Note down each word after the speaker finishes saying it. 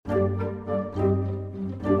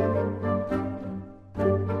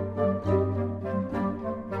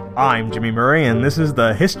I'm Jimmy Murray, and this is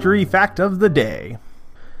the History Fact of the Day.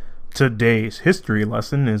 Today's history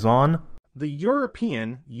lesson is on the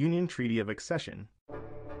European Union Treaty of Accession.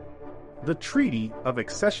 The Treaty of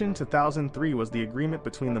Accession 2003 was the agreement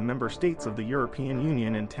between the member states of the European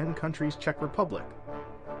Union and 10 countries: Czech Republic,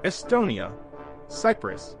 Estonia,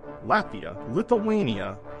 Cyprus, Latvia,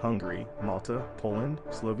 Lithuania, Hungary, Malta, Poland,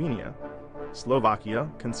 Slovenia, Slovakia,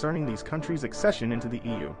 concerning these countries' accession into the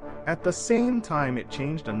EU. At the same time, it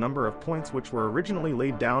changed a number of points which were originally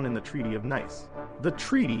laid down in the Treaty of Nice. The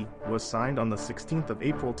treaty was signed on the 16th of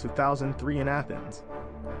April 2003 in Athens,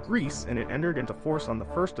 Greece, and it entered into force on the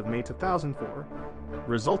 1st of May 2004,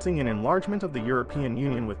 resulting in enlargement of the European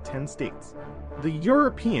Union with 10 states. The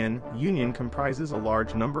European Union comprises a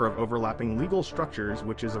large number of overlapping legal structures,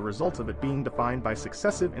 which is a result of it being defined by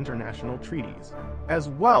successive international treaties, as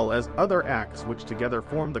well as other acts which together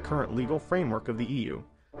form the current legal framework of the EU.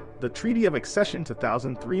 The Treaty of Accession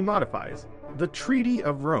 2003 modifies the Treaty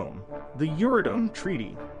of Rome, the Euratom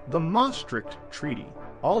Treaty, the Maastricht Treaty.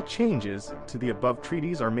 All changes to the above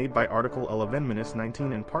treaties are made by Article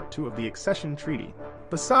 11-19 in Part 2 of the Accession Treaty,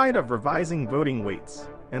 beside of revising voting weights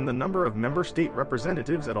and the number of member state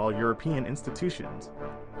representatives at all European institutions.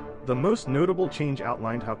 The most notable change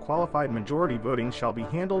outlined how qualified majority voting shall be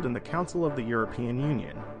handled in the Council of the European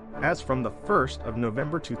Union, as from the 1st of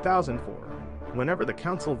November 2004, whenever the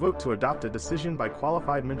Council vote to adopt a decision by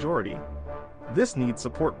qualified majority. This needs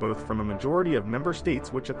support both from a majority of member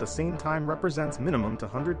states, which at the same time represents minimum to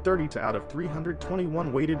 130 to out of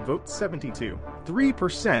 321 weighted votes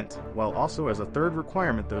 72.3%, while also as a third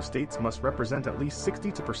requirement those states must represent at least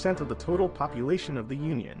 62% of the total population of the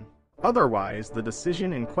Union. Otherwise, the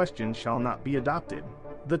decision in question shall not be adopted.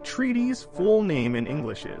 The treaty's full name in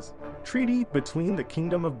English is Treaty between the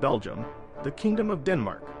Kingdom of Belgium, the Kingdom of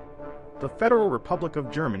Denmark, the Federal Republic of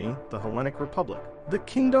Germany, the Hellenic Republic, the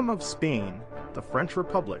Kingdom of Spain, the French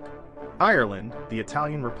Republic, Ireland, the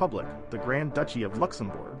Italian Republic, the Grand Duchy of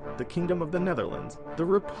Luxembourg, the Kingdom of the Netherlands, the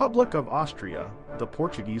Republic of Austria, the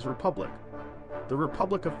Portuguese Republic, the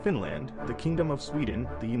Republic of Finland, the Kingdom of Sweden,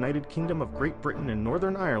 the United Kingdom of Great Britain and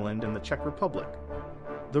Northern Ireland and the Czech Republic,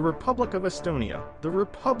 the Republic of Estonia, the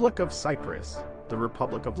Republic of Cyprus, the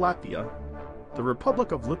Republic of Latvia, the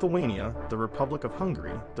Republic of Lithuania, the Republic of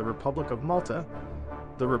Hungary, the Republic of Malta,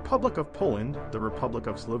 the Republic of Poland, the Republic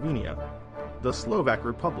of Slovenia, the Slovak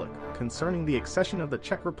Republic, concerning the accession of the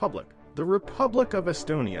Czech Republic, the Republic of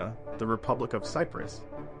Estonia, the Republic of Cyprus,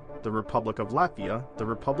 the Republic of Latvia, the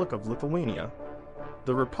Republic of Lithuania,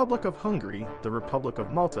 the Republic of Hungary, the Republic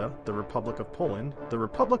of Malta, the Republic of Poland, the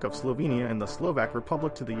Republic of Slovenia, and the Slovak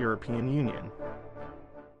Republic to the European Union.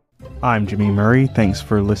 I'm Jimmy Murray. Thanks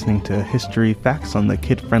for listening to History Facts on the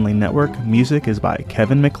Kid Friendly Network. Music is by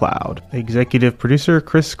Kevin MacLeod. Executive producer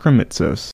Chris Kremitzos.